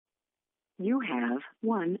You have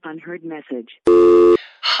one unheard message.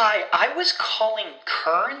 Hi, I was calling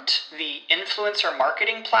Current, the influencer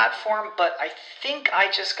marketing platform, but I think I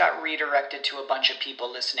just got redirected to a bunch of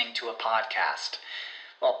people listening to a podcast.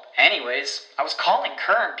 Well, anyways, I was calling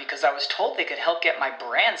Current because I was told they could help get my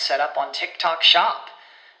brand set up on TikTok Shop,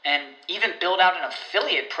 and even build out an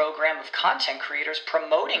affiliate program of content creators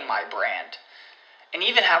promoting my brand, and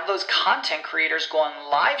even have those content creators go on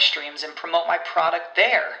live streams and promote my product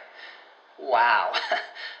there. Wow,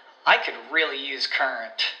 I could really use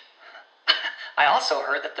Current. I also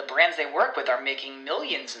heard that the brands they work with are making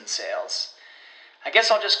millions in sales. I guess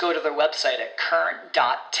I'll just go to their website at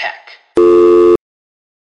current.tech.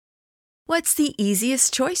 What's the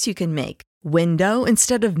easiest choice you can make? Window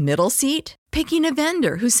instead of middle seat? Picking a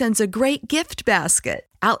vendor who sends a great gift basket?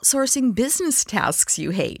 Outsourcing business tasks you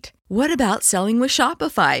hate? What about selling with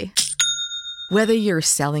Shopify? Whether you're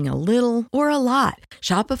selling a little or a lot,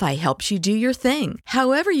 Shopify helps you do your thing,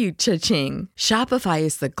 however you cha-ching. Shopify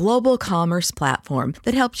is the global commerce platform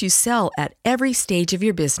that helps you sell at every stage of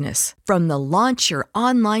your business. From the launch your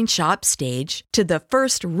online shop stage to the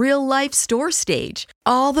first real-life store stage,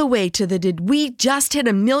 all the way to the did we just hit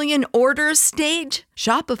 1 million orders stage.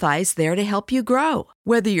 Shopify's there to help you grow.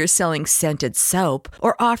 Whether you're selling scented soap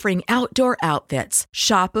or offering outdoor outfits,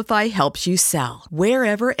 Shopify helps you sell.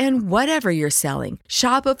 Wherever and whatever you're selling,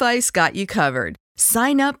 Shopify's got you covered.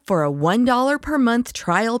 Sign up for a $1 per month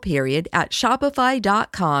trial period at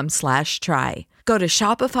shopify.com/try. Go to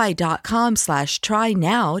shopify.com/try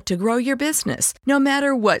now to grow your business, no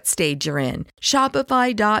matter what stage you're in.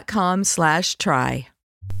 Shopify.com/try.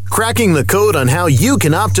 Cracking the code on how you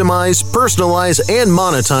can optimize, personalize, and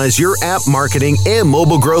monetize your app marketing and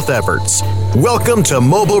mobile growth efforts. Welcome to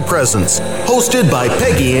Mobile Presence, hosted by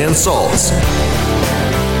Peggy Ann Salz.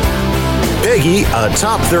 Peggy, a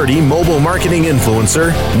top 30 mobile marketing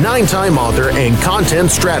influencer, 9-time author, and content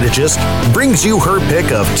strategist, brings you her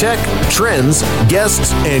pick of tech, trends,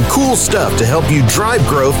 guests, and cool stuff to help you drive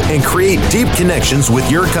growth and create deep connections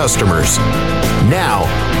with your customers. Now,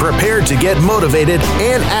 prepare to get motivated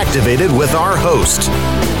and activated with our host.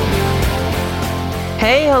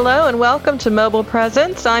 Hey, hello, and welcome to Mobile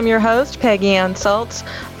Presence. I'm your host, Peggy Ann Salz,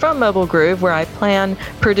 from Mobile Groove, where I plan,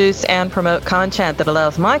 produce, and promote content that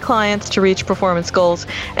allows my clients to reach performance goals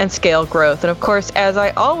and scale growth. And of course, as I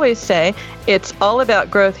always say, it's all about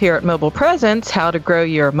growth here at Mobile Presence, how to grow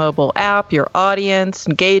your mobile app, your audience,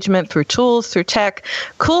 engagement through tools, through tech,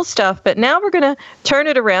 cool stuff. But now we're going to turn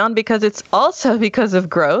it around because it's also because of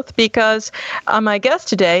growth, because my guest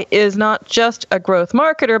today is not just a growth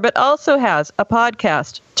marketer, but also has a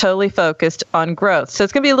podcast totally focused on growth. So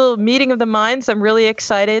it's going to be a little meeting of the minds. I'm really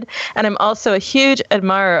excited. And I'm also a huge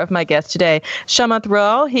admirer of my guest today, Shamanth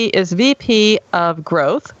Rao. He is VP of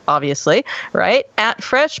Growth, obviously, right, at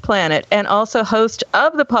Fresh Planet, and also host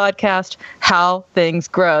of the podcast, How Things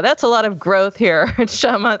Grow. That's a lot of growth here.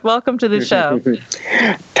 Shamanth, welcome to the show.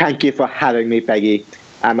 Thank you for having me, Peggy.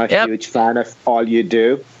 I'm a huge fan of all you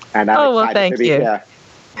do, and I'm excited to be here.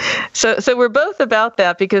 So we're both about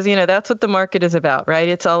that because, that's what the market is about, right?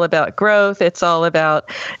 It's all about growth. It's all about,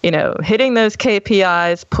 hitting those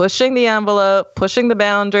KPIs, pushing the envelope, pushing the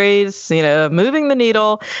boundaries, moving the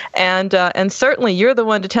needle. And certainly you're the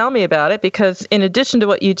one to tell me about it because in addition to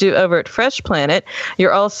what you do over at Fresh Planet,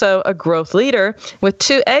 you're also a growth leader with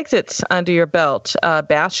 2 exits under your belt.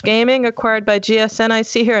 Bash Gaming, acquired by GSN, I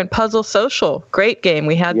see here, and Puzzle Social. Great game.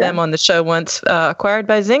 We had them on the show once, acquired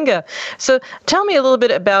by Zynga. So tell me a little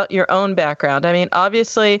bit about your own background. I mean,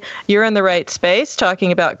 obviously, you're in the right space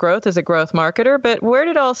talking about growth as a growth marketer, but where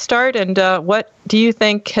did it all start and what do you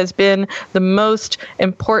think has been the most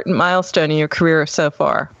important milestone in your career so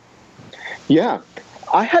far? Yeah,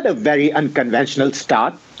 I had a very unconventional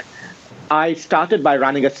start. I started by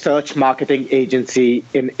running a search marketing agency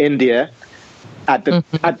in India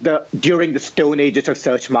during the stone ages of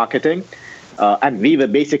search marketing. And we were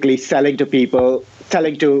basically selling to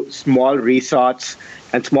small resorts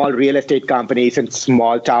and small real estate companies in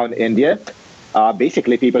small town India,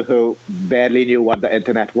 basically people who barely knew what the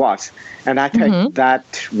internet was. And I think that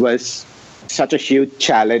was such a huge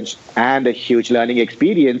challenge and a huge learning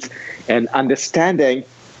experience in understanding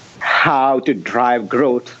how to drive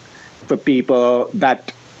growth for people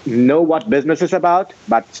that know what business is about,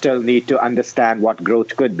 but still need to understand what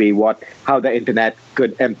growth could be, how the internet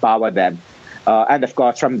could empower them. And of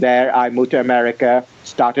course, from there, I moved to America,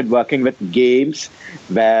 started working with games,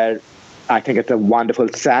 where I think it's a wonderful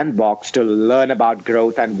sandbox to learn about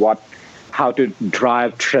growth and how to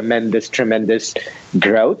drive tremendous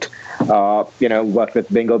growth. Worked with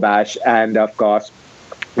Bingo Bash and, of course,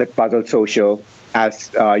 with Puzzle Social, as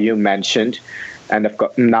you mentioned. And of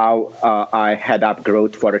course, now I head up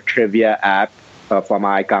growth for a trivia app for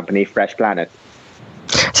my company, Fresh Planet.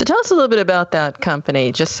 So tell us a little bit about that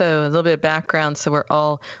company, just so a little bit of background so we're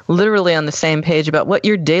all literally on the same page about what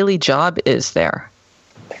your daily job is there.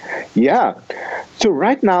 Yeah. So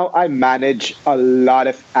right now I manage a lot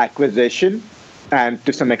of acquisition and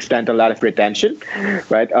to some extent a lot of retention,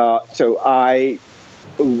 right? So I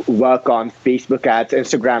work on Facebook ads,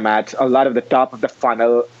 Instagram ads, a lot of the top of the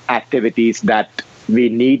funnel activities that we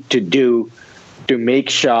need to do to make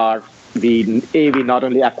sure we not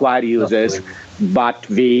only acquire users, but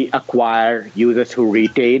we acquire users who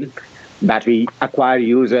retain, that we acquire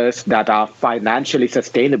users that are financially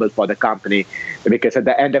sustainable for the company. Because at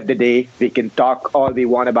the end of the day, we can talk all we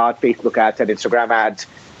want about Facebook ads and Instagram ads,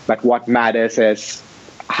 but what matters is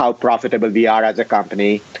how profitable we are as a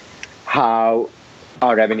company, how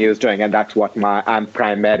our revenue is doing, and that's what I'm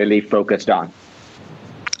primarily focused on.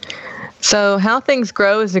 So How Things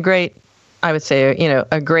Grow is a great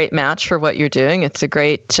match for what you're doing. It's a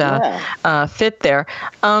great fit there.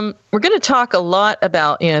 We're going to talk a lot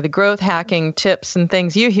about, the growth hacking tips and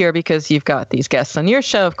things you hear because you've got these guests on your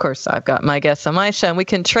show. Of course, I've got my guests on my show, and we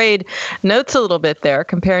can trade notes a little bit there,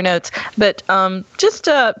 compare notes. But just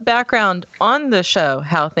background on the show,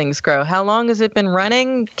 How Things Grow. How long has it been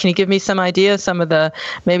running? Can you give me some idea, some of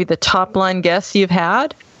maybe the top line guests you've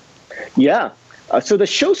had? Yeah. So the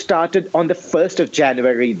show started on the 1st of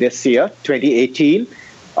January this year, 2018.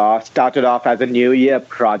 Started off as a New Year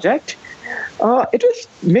project. It was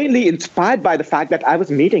mainly inspired by the fact that I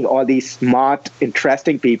was meeting all these smart,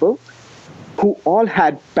 interesting people who all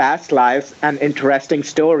had past lives and interesting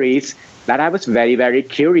stories that I was very, very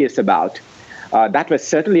curious about. That was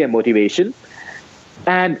certainly a motivation.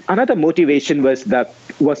 And another motivation was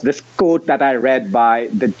this quote that I read by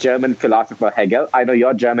the German philosopher Hegel. I know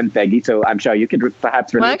you're German, Peggy, so I'm sure you could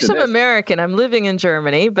perhaps relate to this. Well, actually, I'm American. I'm living in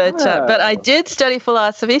Germany, but I did study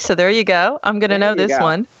philosophy, so there you go. I'm going to know this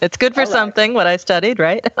one. It's good for something, what I studied,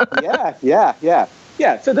 right?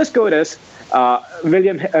 Yeah. So this quote is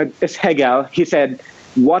is Hegel. He said,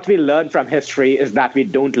 "What we learn from history is that we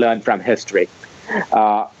don't learn from history."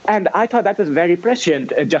 And I thought that was very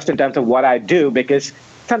prescient just in terms of what I do, because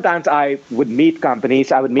sometimes I would meet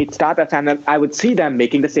companies, I would meet startups, and I would see them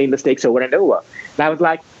making the same mistakes over and over. And I was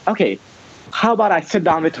like, okay, how about I sit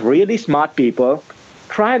down with really smart people,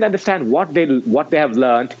 try and understand what they have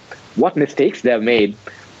learned, what mistakes they have made,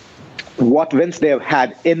 what wins they have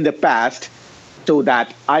had in the past, so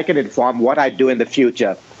that I can inform what I do in the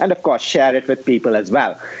future, and of course share it with people as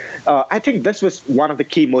well. I think this was one of the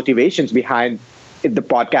key motivations behind the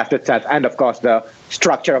podcast itself, and of course the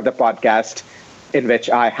structure of the podcast, in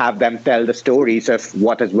which I have them tell the stories of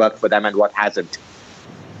what has worked for them and what hasn't.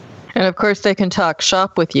 And of course, they can talk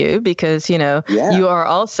shop with you because, you are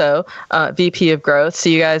also VP of growth. So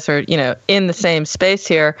you guys are, in the same space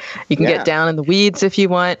here. You can get down in the weeds if you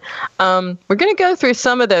want. We're going to go through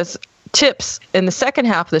some of those tips in the second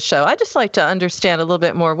half of the show. I'd just like to understand a little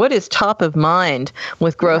bit more what is top of mind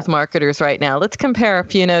with growth marketers right now. Let's compare a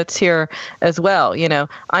few notes here as well.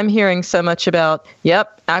 I'm hearing so much about,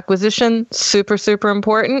 acquisition, super, super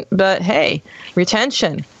important, but hey,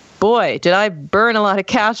 retention. Boy, did I burn a lot of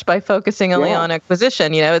cash by focusing only on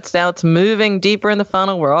acquisition. It's moving deeper in the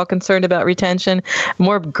funnel. We're all concerned about retention.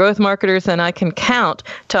 More growth marketers than I can count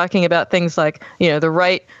talking about things like, the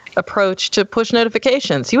right approach to push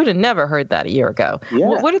notifications. You would have never heard that a year ago.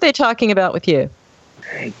 What are they talking about with you?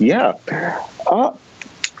 They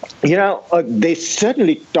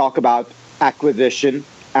certainly talk about acquisition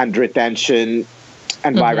and retention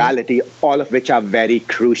and virality, all of which are very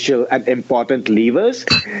crucial and important levers.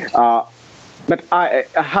 But I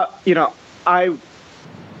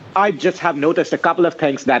just have noticed a couple of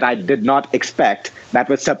things that I did not expect that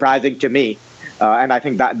was surprising to me, and I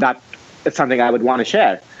think that is something I would want to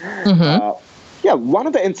share. One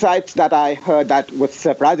of the insights that I heard that was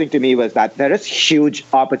surprising to me was that there is huge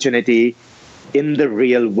opportunity in the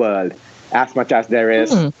real world, as much as there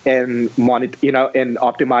is in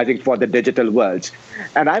optimizing for the digital worlds.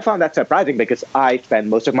 And I found that surprising because I spend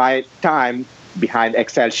most of my time behind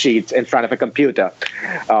Excel sheets in front of a computer.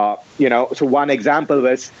 So one example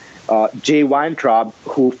was Jay Weintraub,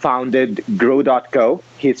 who founded Grow.co.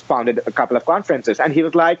 He's founded a couple of conferences, and he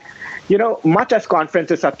was like, much as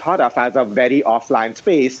conferences are thought of as a very offline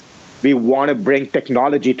space, we want to bring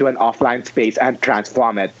technology to an offline space and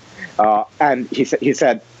transform it. And he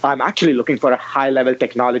said, I'm actually looking for a high-level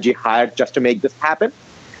technology hire just to make this happen.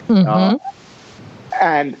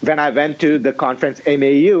 And when I went to the conference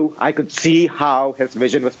MAU, I could see how his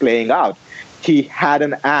vision was playing out. He had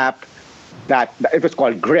an app that it was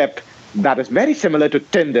called Grip that is very similar to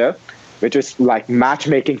Tinder, which is like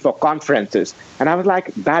matchmaking for conferences. And I was like,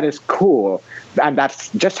 that is cool. And that's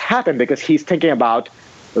just happened because he's thinking about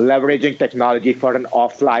leveraging technology for an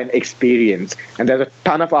offline experience. And there's a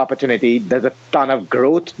ton of opportunity. There's a ton of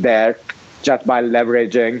growth there just by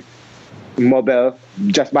leveraging mobile,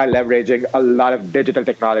 just by leveraging a lot of digital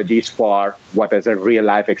technologies for what is a real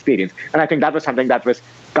life experience. And I think that was something that was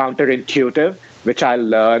counterintuitive, which I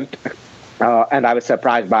learned and I was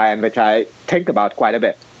surprised by, and which I think about quite a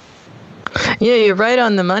bit. Yeah, you're right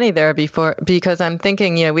on the money there because I'm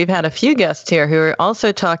thinking, we've had a few guests here who are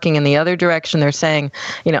also talking in the other direction. They're saying,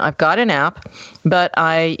 I've got an app, but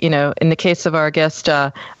I, in the case of our guest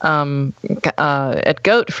at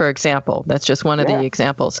GOAT, for example, that's just one of the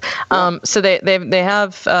examples. So they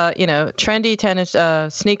have, trendy tennis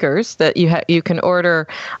sneakers that you can order,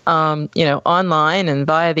 online and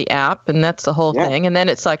via the app, and that's the whole thing. And then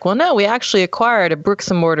it's like, well, no, we actually acquired a bricks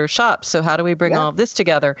and mortar shop. So how do we bring all of this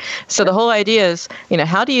together? So the whole idea is,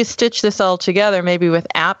 how do you stitch this all together, maybe with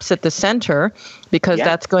apps at the center, because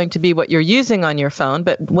that's going to be what you're using on your phone,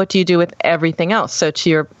 but what do you do with everything else? So to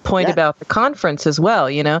your point about the conference as well,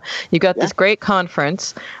 you got this great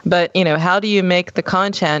conference, but, how do you make the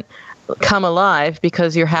content come alive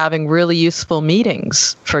because you're having really useful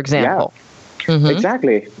meetings, for example? Yeah.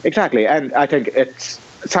 Mm-hmm. Exactly. And I think it's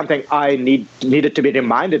something I needed to be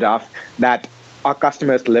reminded of, that our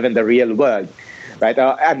customers live in the real world. Right,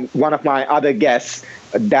 and one of my other guests,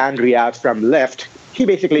 Dan Riaz from Lyft, he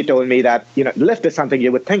basically told me that Lyft is something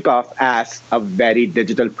you would think of as a very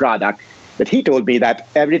digital product. But he told me that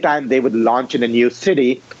every time they would launch in a new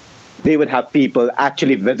city, they would have people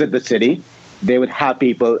actually visit the city. They would have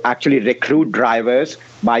people actually recruit drivers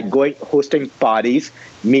by hosting parties,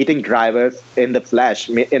 meeting drivers in the flesh,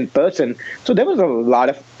 in person. So there was a lot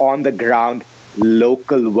of on-the-ground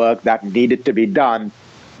local work that needed to be done,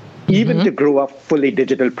 even to grow a fully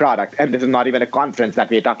digital product. And this is not even a conference that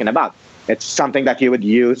we're talking about. It's something that you would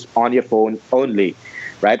use on your phone only,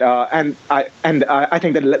 right? And I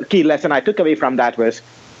think the key lesson I took away from that was,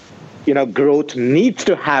 growth needs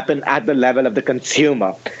to happen at the level of the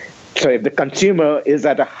consumer. So if the consumer is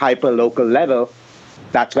at a hyper-local level,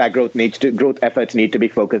 that's where growth efforts need to be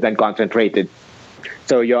focused and concentrated.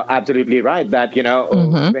 So you're absolutely right that,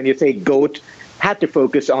 when you say GOAT had to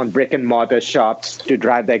focus on brick and mortar shops to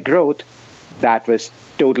drive their growth, that was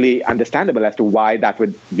totally understandable as to why that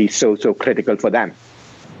would be so critical for them.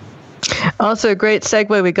 Also, a great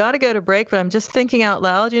segue. We got to go to break, but I'm just thinking out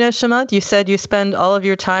loud. Sumant, you said you spend all of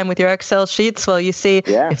your time with your Excel sheets. Well, you see,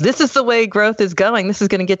 if this is the way growth is going, this is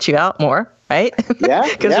going to get you out more, right? Yeah.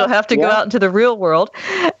 Because you'll have to go out into the real world.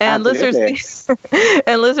 And listeners,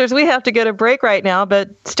 we have to go to break right now, but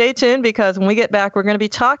stay tuned, because when we get back, we're going to be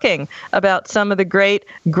talking about some of the great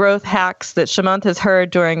growth hacks that Sumant has heard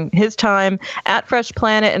during his time at Fresh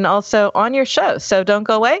Planet and also on your show. So don't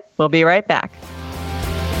go away. We'll be right back.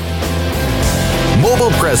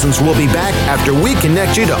 Mobile Presence will be back after we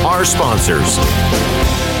connect you to our sponsors.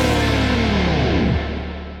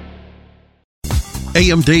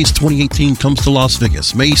 AM Days 2018 comes to Las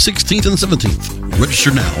Vegas, May 16th and 17th.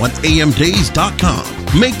 Register now at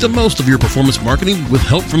amdays.com. Make the most of your performance marketing with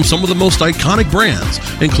help from some of the most iconic brands,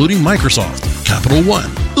 including Microsoft, Capital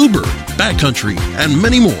One, Uber, Backcountry, and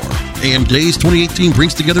many more. AM Days 2018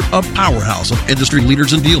 brings together a powerhouse of industry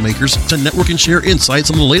leaders and deal makers to network and share insights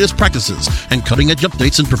on the latest practices and cutting-edge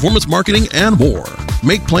updates in performance marketing and more.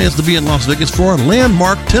 Make plans to be in Las Vegas for our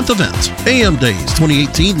landmark 10th event, AM Days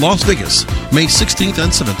 2018 Las Vegas, May 16th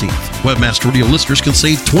and 17th. Webmaster Radio listeners can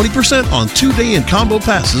save 20% on 2-day and combo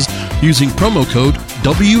passes using promo code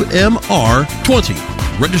WMR20.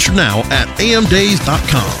 Register now at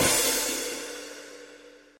amdays.com.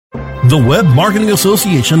 The Web Marketing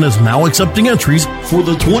Association is now accepting entries for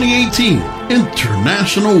the 2018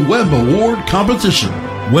 International Web Award Competition.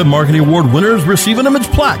 Web Marketing Award winners receive an image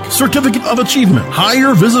plaque, certificate of achievement,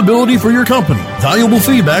 higher visibility for your company, valuable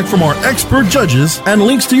feedback from our expert judges, and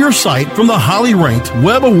links to your site from the highly ranked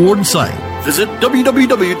Web Award site. Visit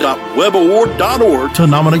www.webaward.org to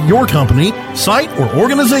nominate your company, site, or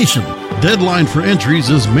organization. Deadline for entries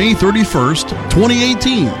is May 31st,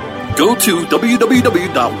 2018. Go to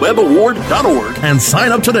www.webaward.org and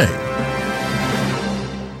sign up today.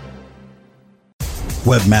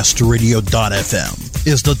 WebmasterRadio.fm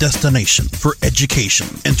is the destination for education,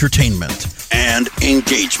 entertainment, and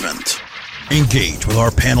engagement. Engage with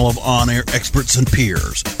our panel of on-air experts and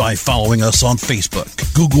peers by following us on Facebook,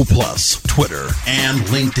 Google+, Twitter, and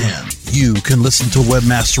LinkedIn. You can listen to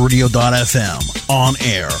WebmasterRadio.fm on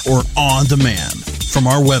air or on demand from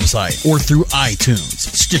our website or through iTunes,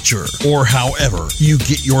 Stitcher, or however you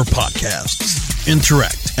get your podcasts.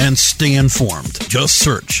 Interact and stay informed. Just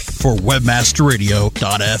search for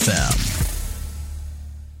webmasterradio.fm.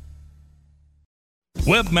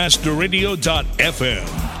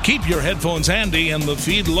 Webmasterradio.fm. Keep your headphones handy and the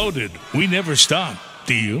feed loaded. We never stop.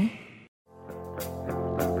 Do you?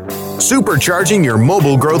 Supercharging your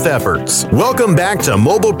mobile growth efforts. Welcome back to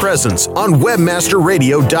Mobile Presence on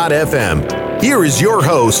webmasterradio.fm. Here is your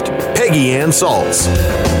host, Peggy Ann Salz.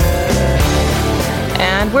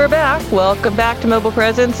 And we're back. Welcome back to Mobile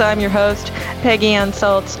Presence. I'm your host, Peggy Ann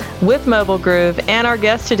Salz with Mobile Groove. And our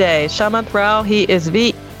guest today, Shamanth Rao. He is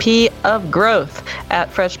VP of Growth at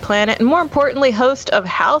Fresh Planet, and more importantly, host of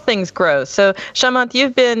How Things Grow. So, Shamanth,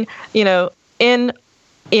 you've been,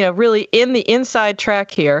 really in the inside track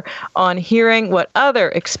here on hearing what other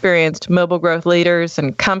experienced mobile growth leaders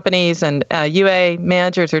and companies and UA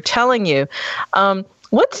managers are telling you.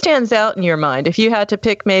 What stands out in your mind if you had to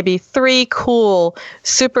pick maybe 3 cool,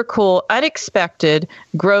 super cool, unexpected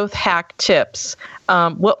growth hack tips?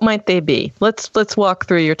 What might they be? Let's walk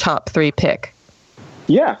through your top 3 pick.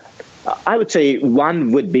 Yeah, I would say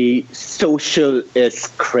one would be social is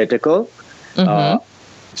critical.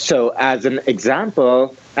 So as an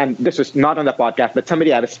example, and this was not on the podcast, but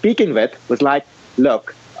somebody I was speaking with was like,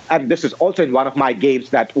 look, and this is also in one of my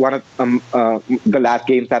games, that one of the last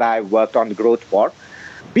games that I worked on growth for.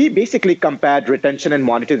 We basically compared retention and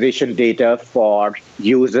monetization data for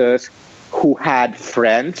users who had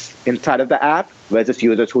friends inside of the app versus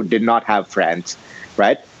users who did not have friends,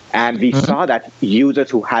 right? And we saw that users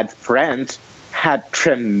who had friends had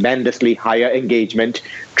tremendously higher engagement,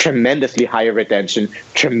 tremendously higher retention,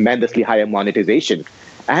 tremendously higher monetization.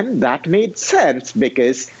 And that made sense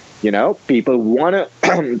because, people want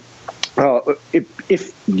to,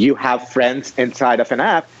 if you have friends inside of an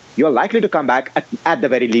app, you're likely to come back at the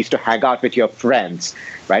very least to hang out with your friends,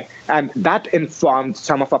 right? And that informed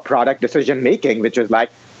some of our product decision making, which was like,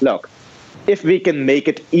 look, if we can make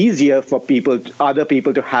it easier for other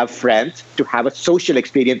people to have friends, to have a social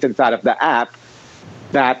experience inside of the app,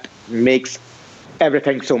 that makes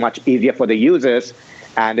everything so much easier for the users,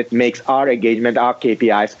 and it makes our engagement, our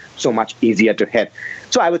KPIs, so much easier to hit.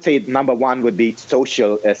 So I would say number 1 would be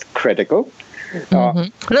social is critical.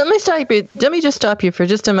 Let me just stop you for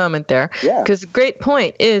just a moment there. Because great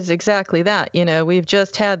point is exactly that. We've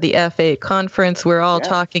just had the F8 conference. We're all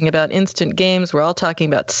talking about instant games. We're all talking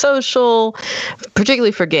about social,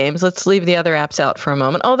 particularly for games. Let's leave the other apps out for a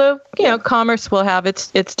moment. Although, commerce will have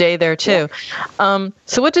its day there too.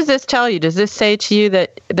 So what does this tell you? Does this say to you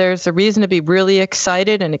that there's a reason to be really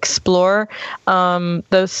excited and explore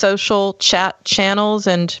those social chat channels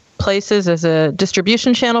and places as a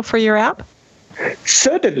distribution channel for your app?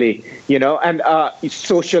 Certainly, and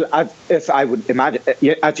social, as I would imagine,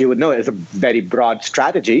 as you would know, is a very broad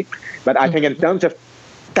strategy. But I think in terms of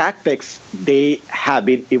tactics, they have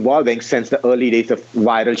been evolving since the early days of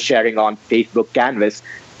viral sharing on Facebook Canvas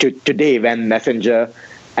to today, when Messenger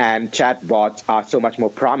and chatbots are so much more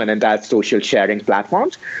prominent as social sharing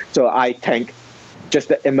platforms. So I think just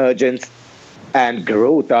the emergence and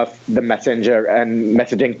growth of the Messenger and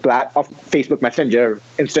messaging of Facebook Messenger,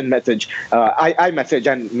 Instant Message, iMessage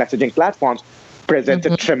and messaging platforms presents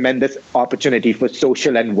a tremendous opportunity for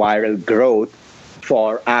social and viral growth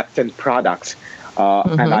for apps and products.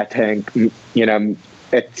 And I think, it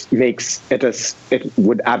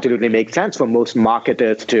would absolutely make sense for most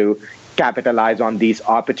marketers to capitalize on these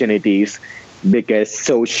opportunities, because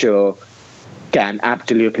social can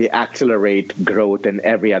absolutely accelerate growth in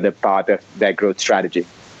every other part of their growth strategy.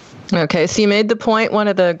 Okay, so you made the point. One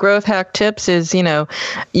of the growth hack tips is,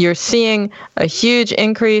 you're seeing a huge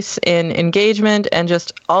increase in engagement and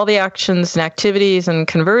just all the actions and activities and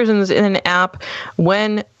conversions in an app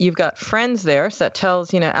when you've got friends there. So that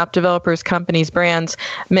tells, app developers, companies, brands,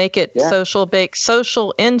 make it social, bake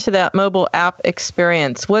social into that mobile app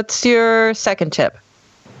experience. What's your second tip?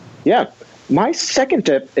 Yeah, my second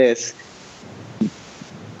tip is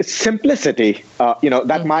simplicity.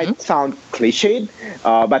 That might sound cliched,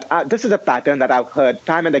 but this is a pattern that I've heard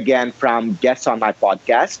time and again from guests on my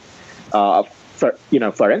podcast.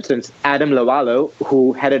 For instance, Adam Lovallo,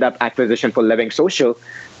 who headed up acquisition for Living Social,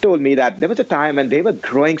 told me that there was a time when they were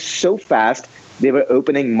growing so fast, they were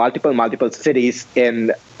opening multiple cities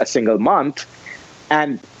in a single month,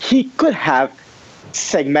 and he could have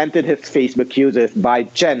segmented his Facebook users by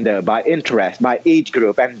gender, by interest, by age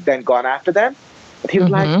group, and then gone after them. But he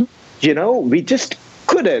was like, we just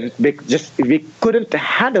couldn't. We couldn't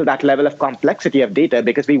handle that level of complexity of data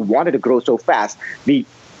because we wanted to grow so fast. We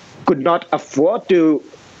could not afford to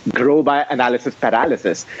grow by analysis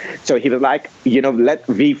paralysis. So he was like,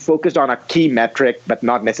 we focused on a key metric, but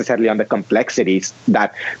not necessarily on the complexities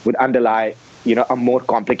that would underlie a more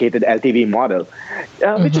complicated LTV model,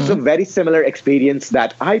 which is a very similar experience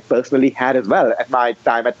that I personally had as well at my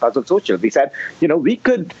time at Puzzle Social. We said, we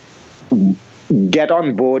could get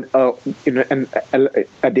on board a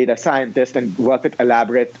data scientist and work with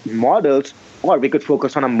elaborate models, or we could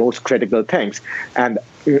focus on the most critical things. And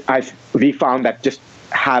we found that just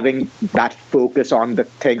having that focus on the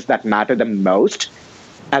things that matter the most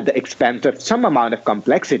at the expense of some amount of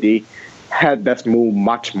complexity helped us move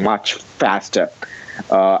much, much faster.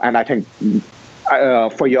 And I think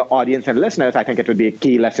for your audience and listeners, I think it would be a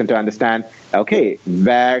key lesson to understand, okay,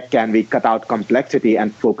 where can we cut out complexity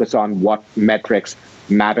and focus on what metrics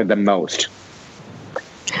matter the most?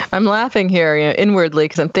 I'm laughing here inwardly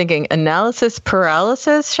because I'm thinking analysis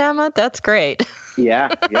paralysis, Shama. That's great.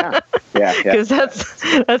 Yeah. Because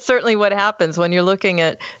that's certainly what happens when you're looking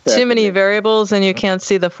at too many variables and you can't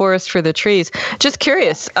see the forest for the trees. Just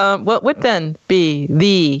curious, what would then be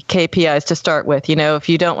the KPIs to start with? If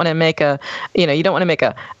you don't want to make a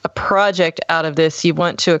project out of this, you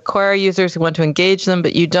want to acquire users, you want to engage them,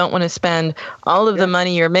 but you don't want to spend all of the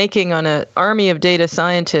money you're making on an army of data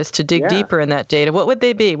scientists to dig deeper in that data. What would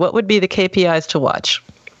they be? What would be the KPIs to watch?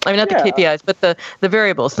 I mean, not the KPIs, but the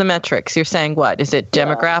variables, the metrics. You're saying what? Is it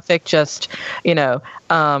demographic, just,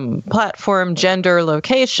 platform, gender,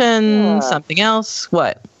 location, something else?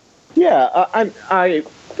 What? Yeah, I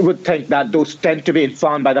would think that those tend to be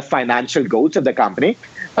informed by the financial goals of the company.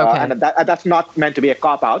 Okay. And that's not meant to be a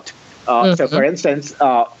cop-out. So, for instance,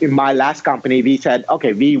 in my last company, we said,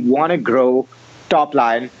 okay, we want to grow top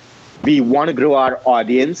line. We want to grow our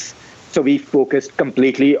audience. So we focused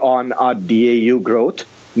completely on our DAU growth,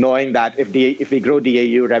 knowing that if we grow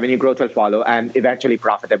DAU, revenue growth will follow, and eventually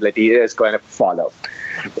profitability is going to follow.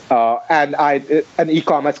 And an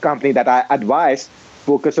e-commerce company that I advise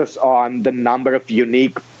focuses on the number of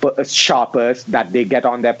unique shoppers that they get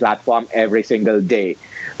on their platform every single day,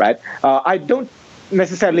 right? I don't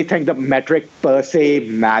necessarily think the metric per se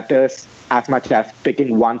matters as much as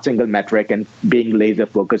picking one single metric and being laser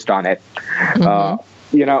focused on it. And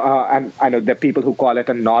I know there are people who call it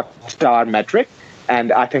a North Star metric.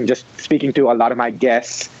 And I think just speaking to a lot of my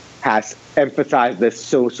guests has emphasized this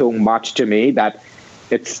so much to me that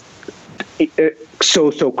it's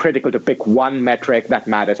so critical to pick one metric that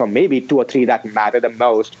matters, or maybe two or three that matter the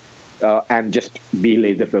most, and just be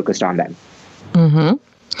laser focused on them.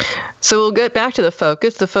 So we'll get back to the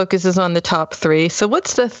focus. The focus is on the top three. So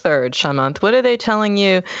what's the third, Shamanth? What are they telling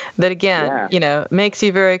you that, again, makes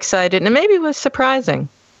you very excited and maybe was surprising?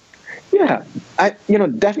 Yeah,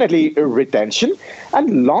 definitely retention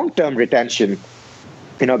and long-term retention,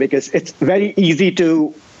 because it's very easy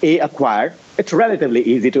to acquire. It's relatively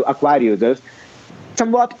easy to acquire users,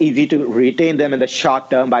 somewhat easy to retain them in the short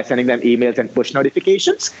term by sending them emails and push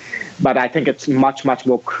notifications. But I think it's much, much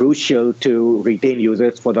more crucial to retain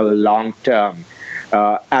users for the long term.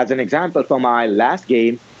 As an example, for my last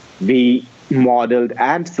game, we modeled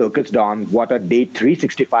and focused on what a day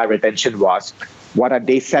 365 retention was, what a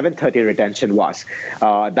day 730 retention was.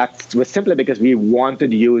 That was simply because we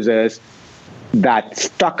wanted users that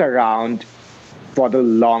stuck around for the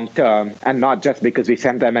long term and not just because we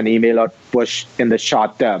sent them an email or push in the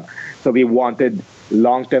short term. So we wanted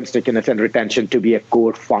long-term stickiness and retention to be a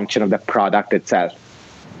core function of the product itself.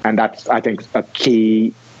 And that's, I think, a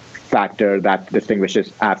key factor that distinguishes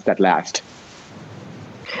apps that last.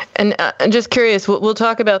 And I'm just curious, we'll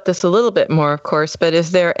talk about this a little bit more, of course, but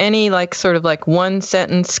is there any one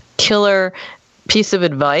sentence killer piece of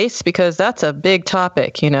advice? Because that's a big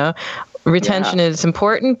topic, Retention is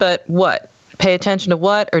important, but what? Pay attention to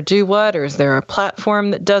what or do what? Or is there a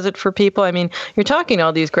platform that does it for people? I mean, you're talking to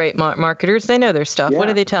all these great marketers. They know their stuff. Yeah. What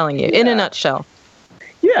are they telling you in a nutshell?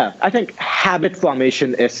 Yeah, I think habit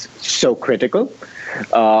formation is so critical.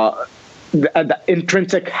 The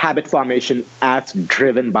intrinsic habit formation as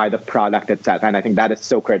driven by the product itself. And I think that is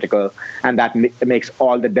so critical. And that makes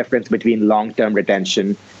all the difference between long-term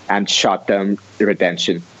retention and short-term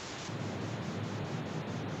retention.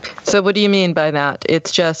 So what do you mean by that?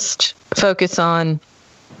 It's just focus on?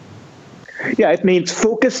 Yeah, it means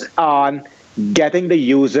focus on getting the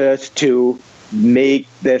users to make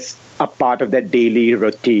this a part of their daily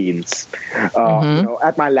routines.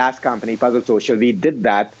 At my last company, Puzzle Social, we did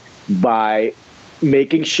that by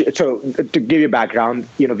making sure. So to give you background,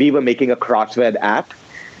 we were making a crossword app,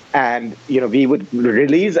 and we would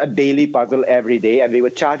release a daily puzzle every day, and we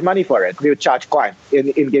would charge money for it. We would charge coin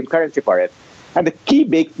in-game currency for it. And the key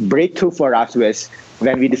big breakthrough for us was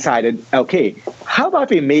when we decided, okay, how about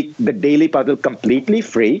we make the daily puzzle completely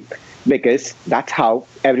free, because that's how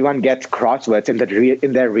everyone gets crosswords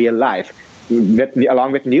in their real life.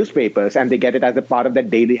 along with newspapers, and they get it as a part of their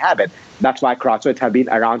daily habit. That's why crosswords have been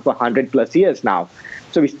around for 100 plus years now.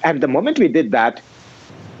 So and the moment we did that,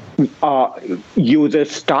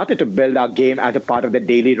 users started to build our game as a part of their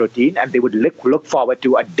daily routine, and they would look forward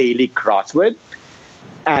to a daily crossword,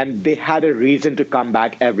 and they had a reason to come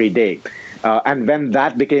back every day. And when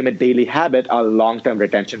that became a daily habit, our long-term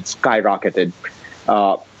retention skyrocketed.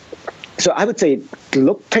 So I would say,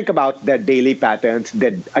 think about their daily patterns.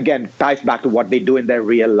 That, again, ties back to what they do in their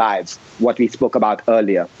real lives, what we spoke about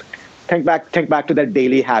earlier. Think back to their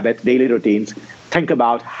daily habits, daily routines. Think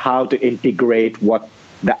about how to integrate what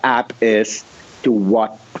the app is to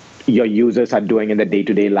what your users are doing in their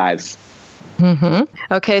day-to-day lives.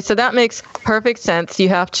 Okay, so that makes perfect sense. You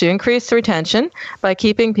have to increase retention by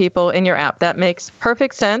keeping people in your app. That makes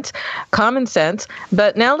perfect sense, common sense.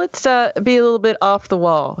 But now let's be a little bit off the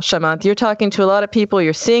wall, Shamanth. You're talking to a lot of people.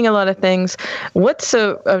 You're seeing a lot of things. What's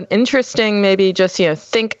an interesting, maybe just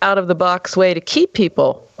think out of the box way to keep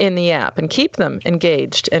people in the app and keep them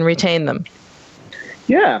engaged and retain them?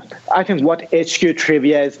 Yeah, I think what HQ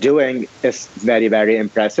Trivia is doing is very, very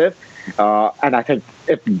impressive. And I think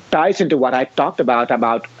it ties into what I talked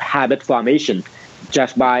about habit formation.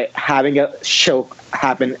 Just by having a show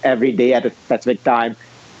happen every day at a specific time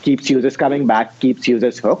keeps users coming back, keeps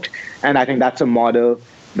users hooked. And I think that's a model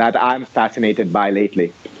that I'm fascinated by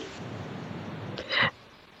lately.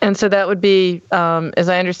 And so that would be, as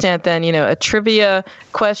I understand then, a trivia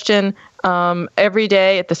question every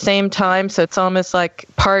day at the same time. So it's almost like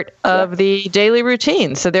part of the daily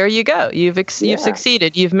routine. So there you go. You've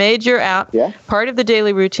succeeded. You've made your app part of the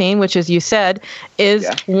daily routine, which, as you said, is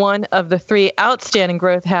one of the 3 outstanding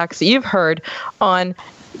growth hacks that you've heard on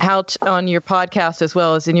on your podcast as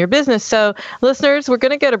well as in your business. So listeners, we're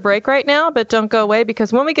going to get a break right now, but don't go away,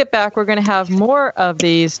 because when we get back, we're going to have more of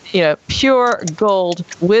these, pure gold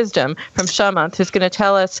wisdom from Shamanth, who's going to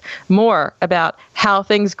tell us more about how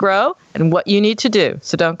things grow and what you need to do.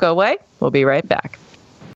 So don't go away. We'll be right back.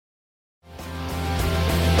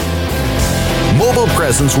 Mobile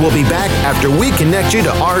Presence will be back after we connect you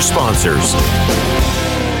to our sponsors.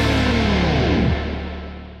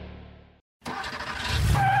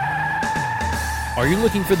 Are you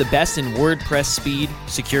looking for the best in WordPress speed,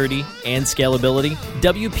 security, and scalability?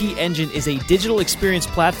 WP Engine is a digital experience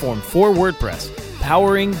platform for WordPress,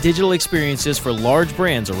 powering digital experiences for large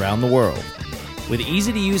brands around the world. With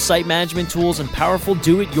easy-to-use site management tools and powerful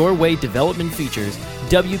do-it-your-way development features,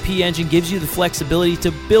 WP Engine gives you the flexibility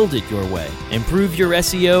to build it your way. Improve your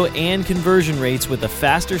SEO and conversion rates with a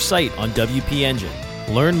faster site on WP Engine.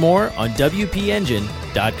 Learn more on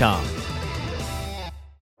WPEngine.com.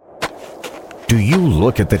 Do you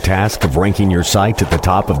look at the task of ranking your site at the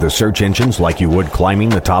top of the search engines like you would climbing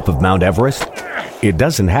the top of Mount Everest? It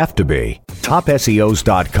doesn't have to be.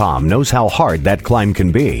 TopSEOs.com knows how hard that climb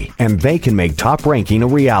can be, and they can make top ranking a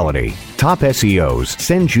reality. Top SEOs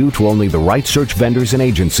sends you to only the right search vendors and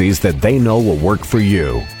agencies that they know will work for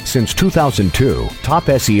you. Since 2002,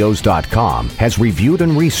 TopSEOs.com has reviewed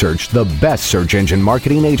and researched the best search engine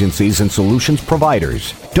marketing agencies and solutions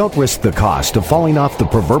providers. Don't risk the cost of falling off the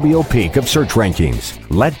proverbial peak of search rankings.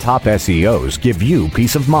 Let Top SEOs give you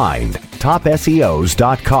peace of mind.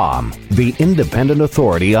 TopSEOs.com, the independent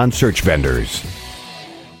authority on search vendors.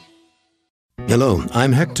 Hello,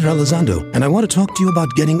 I'm Hector Elizondo, and I want to talk to you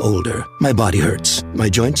about getting older. My body hurts, my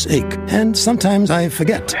joints ache, and sometimes I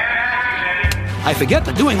forget. I forget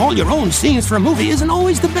that doing all your own scenes for a movie isn't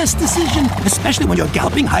always the best decision, especially when you're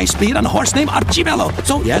galloping high speed on a horse named Archibello.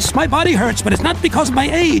 So yes, my body hurts, but it's not because of my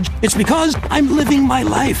age. It's because I'm living my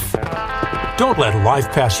life. Don't let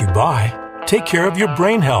life pass you by. Take care of your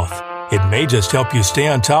brain health. It may just help you stay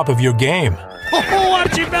on top of your game. Oh,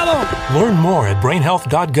 Archibello! Learn more at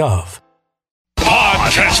brainhealth.gov.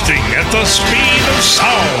 Podcasting at the speed of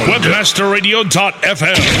sound.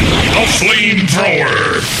 Webmasterradio.fm, the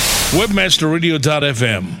flamethrower.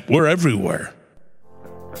 Webmasterradio.fm, we're everywhere.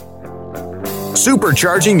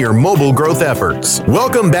 Supercharging your mobile growth efforts.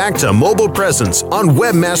 Welcome back to Mobile Presence on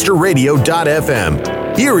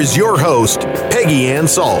Webmasterradio.fm. Here is your host, Peggy Ann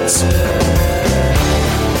Salz.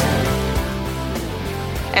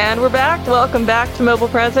 And we're back. Welcome back to Mobile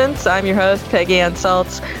Presence. I'm your host, Peggy Ann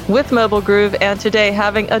Salz, with Mobile Groove, and today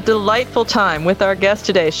having a delightful time with our guest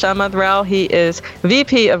today, Shamanth Rao. He is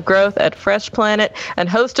VP of Growth at Fresh Planet and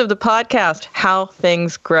host of the podcast, How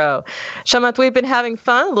Things Grow. Shamanth, we've been having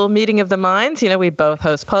fun, a little meeting of the minds. We both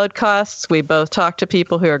host podcasts. We both talk to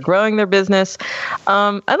people who are growing their business.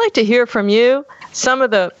 I'd like to hear from you some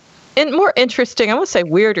of the more interesting, I won't say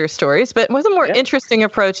weirder stories, but with the more interesting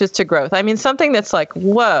approaches to growth. I mean, something that's like,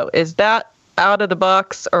 whoa, is that out of the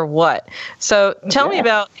box or what? So tell me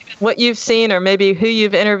about what you've seen or maybe who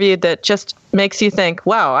you've interviewed that just makes you think,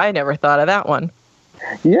 wow, I never thought of that one.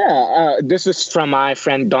 Yeah, this is from my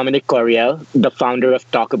friend Dominic Coryell, the founder of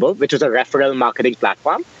Talkable, which is a referral marketing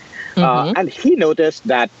platform. And he noticed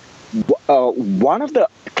that one of the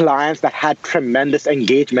clients that had tremendous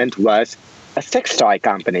engagement was a sex toy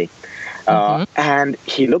company. And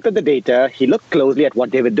he looked at the data, he looked closely at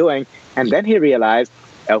what they were doing, and then he realized,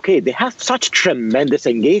 okay, they have such tremendous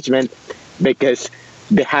engagement because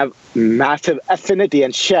they have massive affinity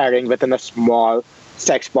and sharing within a small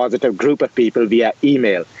sex-positive group of people via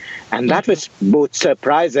email. And that was both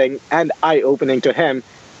surprising and eye-opening to him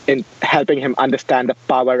in helping him understand the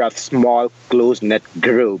power of small, close-knit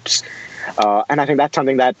groups. And I think that's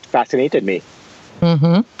something that fascinated me.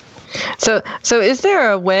 So is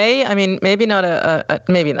there a way, I mean, maybe not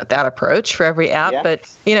maybe not that approach for every app, but,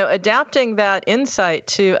 adapting that insight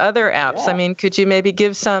to other apps? I mean, could you maybe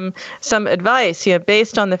give some advice,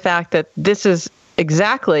 based on the fact that this is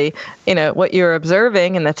exactly, what you're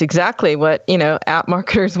observing, and that's exactly what, app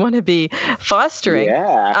marketers want to be fostering.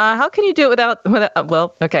 How can you do it without,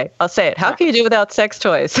 well, okay, I'll say it. How can you do it without sex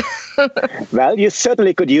toys? Well, you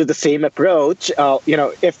certainly could use the same approach,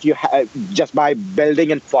 if you just by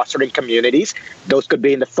building and fostering communities. Those could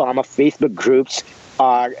be in the form of Facebook groups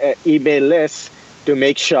or email lists to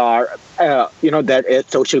make sure, there is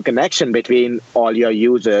social connection between all your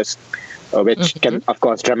users. Which can, of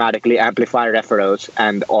course, dramatically amplify referrals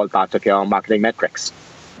and all parts of your marketing metrics.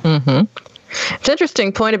 It's an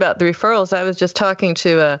interesting point about the referrals. I was just talking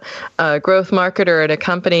to a growth marketer at a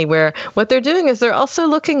company where what they're doing is they're also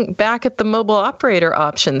looking back at the mobile operator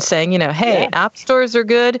option, saying, hey, app stores are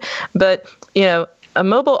good, but, a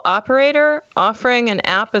mobile operator offering an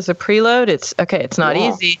app as a preload, it's not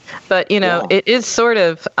easy, but, it is sort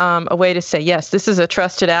of a way to say, yes, this is a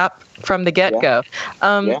trusted app from the get-go.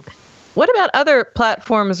 What about other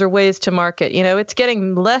platforms or ways to market? It's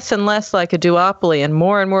getting less and less like a duopoly and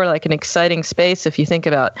more like an exciting space. If you think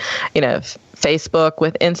about, Facebook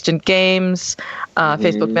with instant games,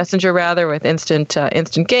 Facebook Messenger rather with instant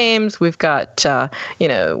games. We've got,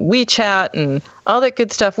 WeChat and all that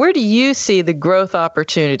good stuff. Where do you see the growth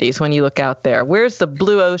opportunities when you look out there? Where's the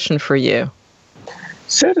blue ocean for you?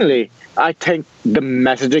 Certainly. I think the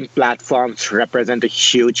messaging platforms represent a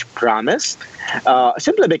huge promise,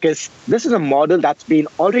 simply because this is a model that's been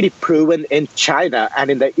already proven in China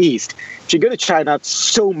and in the East. If you go to China,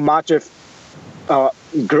 so much of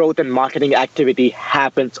growth and marketing activity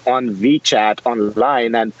happens on WeChat,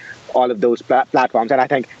 online, and all of those platforms. And I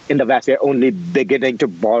think in the West, we're only beginning to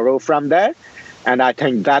borrow from there. And I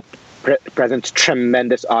think that presents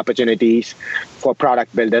tremendous opportunities for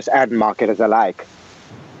product builders and marketers alike.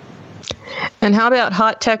 And how about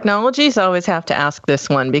hot technologies? I always have to ask this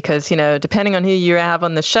one because, depending on who you have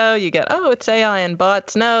on the show, you get, it's AI and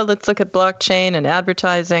bots. No, let's look at blockchain and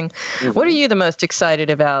advertising. What are you the most excited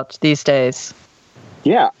about these days?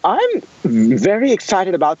 Yeah, I'm very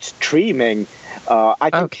excited about streaming. I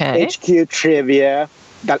think HQ Trivia,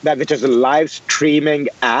 that which is a live streaming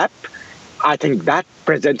app, I think that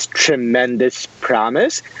presents tremendous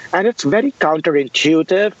promise. And it's very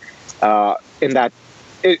counterintuitive in that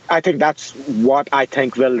I think that's what I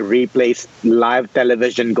think will replace live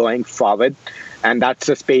television going forward. And that's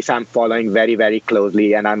a space I'm following very, very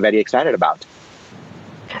closely and I'm very excited about.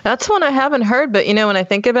 That's one I haven't heard, but when I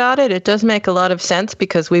think about it, it does make a lot of sense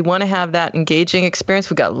because we want to have that engaging experience.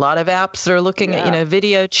 We've got a lot of apps that are looking at,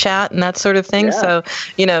 video chat and that sort of thing. So,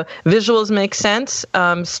 visuals make sense.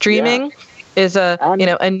 Streaming is a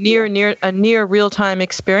near real-time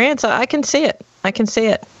experience. I can see it.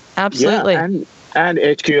 Absolutely. Yeah, and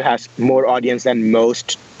HQ has more audience than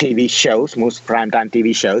most TV shows, most primetime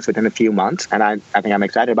TV shows within a few months. And I think I'm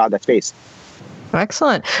excited about that space.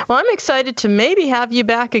 Excellent. Well, I'm excited to maybe have you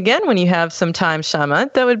back again when you have some time,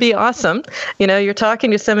 Shamant. That would be awesome. You're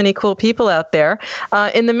talking to so many cool people out there.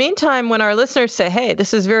 In the meantime, when our listeners say, hey,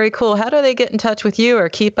 this is very cool, how do they get in touch with you or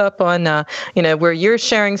keep up on, where you're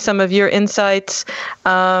sharing some of your insights?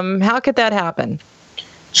 How could that happen?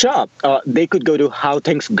 Sure. They could go to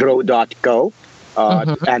howthingsgrow.co.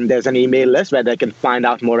 And there's an email list where they can find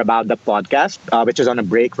out more about the podcast, which is on a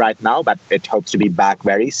break right now, but it hopes to be back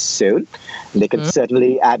very soon. They can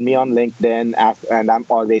certainly add me on LinkedIn, and I'm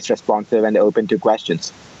always responsive and open to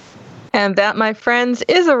questions. And that, my friends,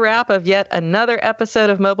 is a wrap of yet another episode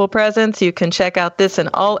of Mobile Presence. You can check out this and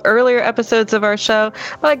all earlier episodes of our show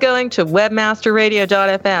by going to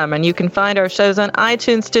webmasterradio.fm. And you can find our shows on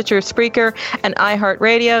iTunes, Stitcher, Spreaker, and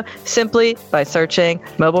iHeartRadio simply by searching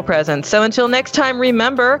Mobile Presence. So until next time,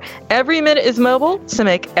 remember, every minute is mobile, so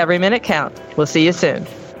make every minute count. We'll see you soon.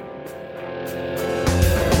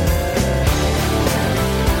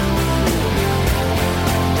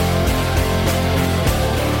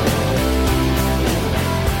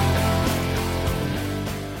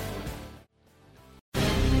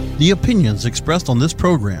 The opinions expressed on this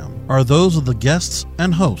program are those of the guests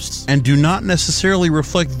and hosts and do not necessarily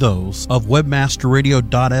reflect those of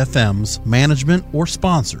WebmasterRadio.fm's management or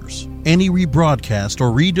sponsors. Any rebroadcast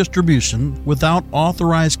or redistribution without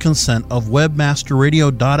authorized consent of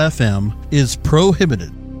WebmasterRadio.fm is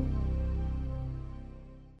prohibited.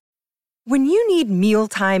 When you need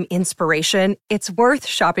mealtime inspiration, it's worth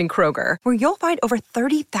shopping Kroger, where you'll find over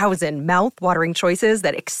 30,000 mouth-watering choices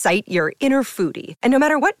that excite your inner foodie. And no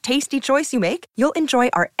matter what tasty choice you make, you'll enjoy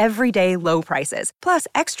our everyday low prices, plus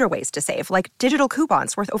extra ways to save, like digital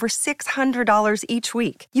coupons worth over $600 each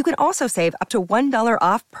week. You can also save up to $1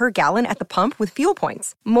 off per gallon at the pump with fuel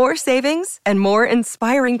points. More savings and more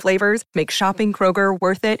inspiring flavors make shopping Kroger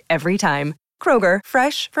worth it every time. Kroger,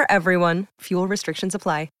 fresh for everyone. Fuel restrictions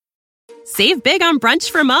apply. Save big on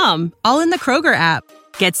brunch for mom, all in the Kroger app.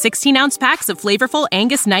 Get 16-ounce packs of flavorful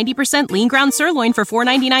Angus 90% lean ground sirloin for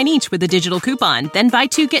 $4.99 each with a digital coupon. Then buy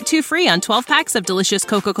 2, get 2 free on 12 packs of delicious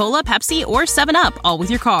Coca-Cola, Pepsi, or 7-Up, all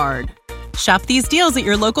with your card. Shop these deals at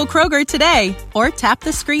your local Kroger today, or tap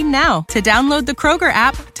the screen now to download the Kroger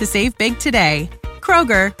app to save big today.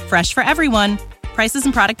 Kroger, fresh for everyone. Prices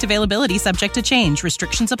and product availability subject to change.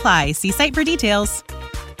 Restrictions apply. See site for details.